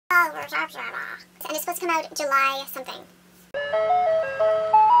And it's supposed to come out July something.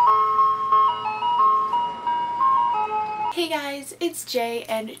 Hey guys, it's Jay,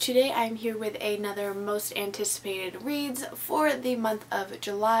 and today I'm here with another most anticipated reads for the month of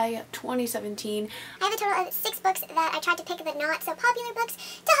July 2017. I have a total of 6 books that I tried to pick the not so popular books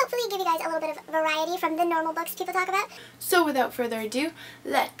to hopefully give you guys a little bit of variety from the normal books people talk about. So without further ado,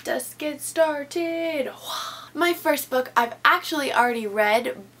 let us get started. My first book I've actually already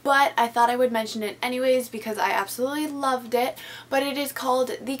read, but I thought I would mention it anyways because I absolutely loved it. But it is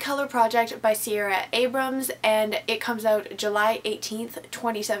called The Color Project by Sierra Abrams, and it comes out July 18th,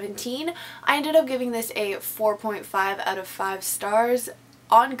 2017. I ended up giving this a 4.5 out of 5 stars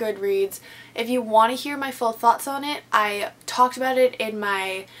on Goodreads. If you want to hear my full thoughts on it, I talked about it in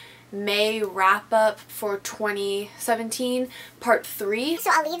my May wrap-up for 2017, part 3.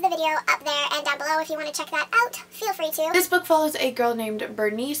 So I'll leave the video up there and down below if you want to check that out. Feel free to. This book follows a girl named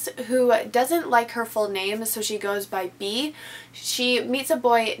Bernice who doesn't like her full name, so she goes by B. She meets a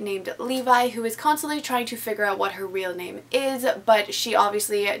boy named Levi who is constantly trying to figure out what her real name is, but she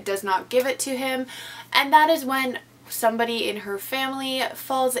obviously does not give it to him. And that is when somebody in her family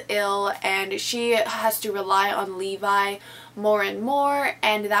falls ill and she has to rely on Levi more and more,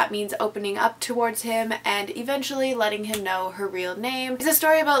 and that means opening up towards him and eventually letting him know her real name. It's a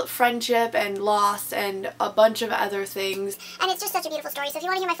story about friendship and loss and a bunch of other things. And it's just such a beautiful story, so if you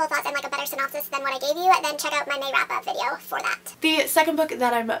want to hear my full thoughts and like a better synopsis than what I gave you, then check out my May wrap-up video for that. The second book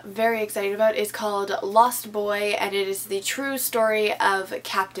that I'm very excited about is called Lost Boy, and it is the true story of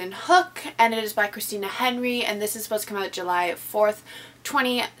Captain Hook, and it is by Christina Henry, and this is supposed to come out July 4th,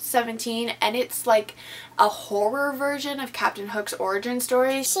 2017, and it's like a horror version of Captain Hook's origin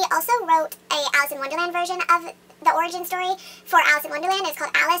story. She also wrote a Alice in Wonderland version of the origin story for Alice in Wonderland. It's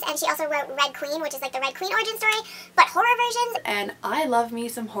called Alice, and she also wrote Red Queen, which is like the Red Queen origin story, but horror versions. And I love me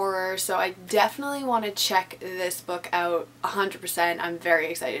some horror, so I definitely want to check this book out 100%. I'm very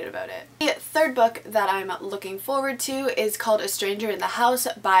excited about it. The third book that I'm looking forward to is called A Stranger in the House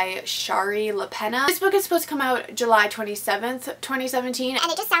by Shari LaPena. This book is supposed to come out July 27th, 2017.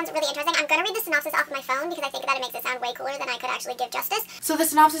 And it just sounds really interesting. I'm going to read the synopsis off my phone because I think that it makes it sound way cooler than I could actually give justice. So the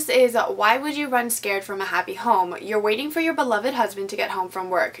synopsis is, why would you run scared from a happy home? You're waiting for your beloved husband to get home from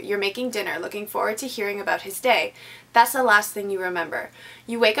work. You're making dinner, looking forward to hearing about his day. That's the last thing you remember.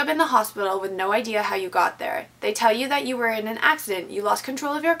 You wake up in the hospital with no idea how you got there. They tell you that you were in an accident. You lost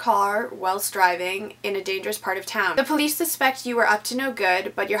control of your car whilst driving in a dangerous part of town. The police suspect you were up to no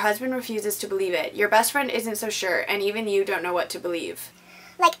good, but your husband refuses to believe it. Your best friend isn't so sure, and even you don't know what to believe.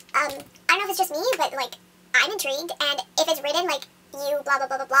 Like, I don't know if it's just me, but like, I'm intrigued, and if it's written like you blah blah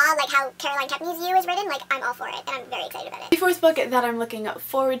blah blah blah, like how Caroline Kepney's You is written, like I'm all for it, and I'm very excited about it. The fourth book that I'm looking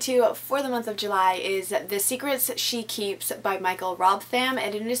forward to for the month of July is The Secrets She Keeps by Michael Robtham,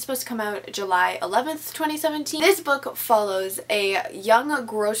 and it is supposed to come out July 11th, 2017. This book follows a young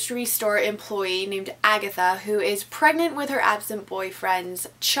grocery store employee named Agatha who is pregnant with her absent boyfriend's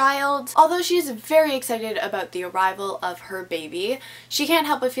child. Although she is very excited about the arrival of her baby, she can't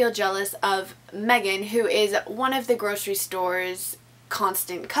help but feel jealous of Megan, who is one of the grocery store's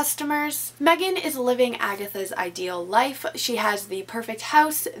constant customers. Megan is living Agatha's ideal life. She has the perfect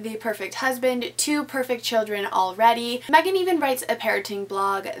house, the perfect husband, 2 perfect children already. Megan even writes a parenting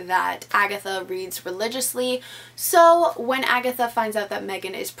blog that Agatha reads religiously. So when Agatha finds out that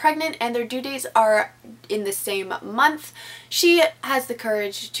Megan is pregnant and their due dates are in the same month, she has the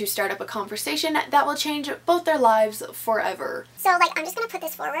courage to start up a conversation that will change both their lives forever. So like, I'm just gonna put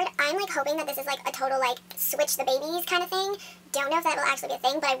this forward. I'm like hoping that this is like a total like switch the babies kind of thing. Don't know if that will actually be a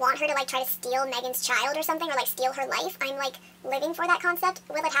thing, but I want her to like try to steal Megan's child or something, or like steal her life. I'm like living for that concept.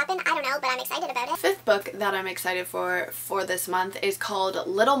 Will it happen? I don't know, but I'm excited about it. The fifth book that I'm excited for this month is called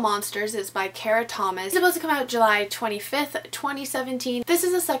Little Monsters. It's by Kara Thomas. It's supposed to come out July 25th, 2017. This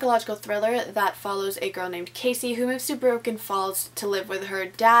is a psychological thriller that follows a girl named Casey who moves to Broken Falls to live with her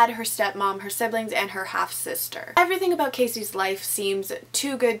dad, her stepmom, her siblings, and her half-sister. Everything about Casey's life seems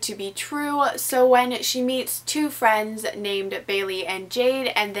too good to be true, so when she meets 2 friends named Bailey and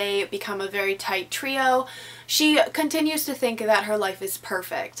Jade, and they become a very tight trio, she continues to think that her life is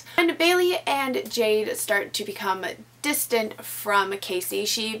perfect. When Bailey and Jade start to become distant from Casey,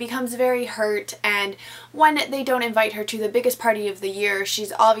 she becomes very hurt, and when they don't invite her to the biggest party of the year,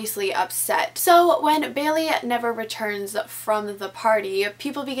 she's obviously upset. So when Bailey never returns from the party,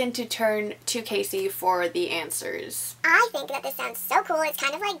 people begin to turn to Casey for the answers. I think that this sounds so cool. It's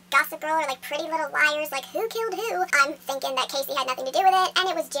kind of like Gossip Girl or like Pretty Little Liars, like who killed who? I'm thinking that Casey had nothing to do with it, and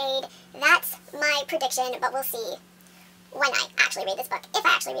it was Jade. That's my prediction, but we'll see. when I actually read this book. If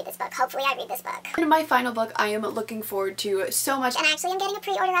I actually read this book. Hopefully I read this book. And my final book I am looking forward to so much. And actually I'm getting a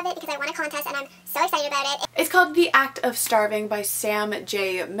pre-order of it because I won a contest and I'm so excited about it. It's called The Act of Starving by Sam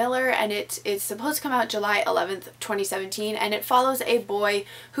J. Miller, and it's supposed to come out July 11th, 2017, and it follows a boy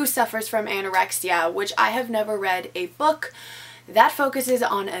who suffers from anorexia, which I have never read a book that focuses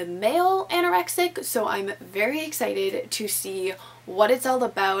on a male anorexic, so I'm very excited to see what it's all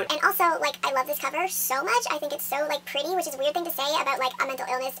about. And also, like, I love this cover so much. I think it's so, like, pretty, which is a weird thing to say about, like, a mental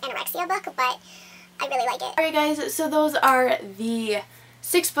illness anorexia book, but I really like it. Alright guys, so those are the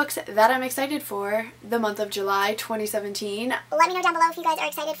 6 books that I'm excited for the month of July 2017. Let me know down below if you guys are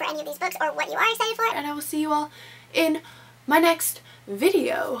excited for any of these books or what you are excited for. And I will see you all in my next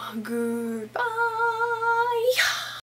video. Goodbye!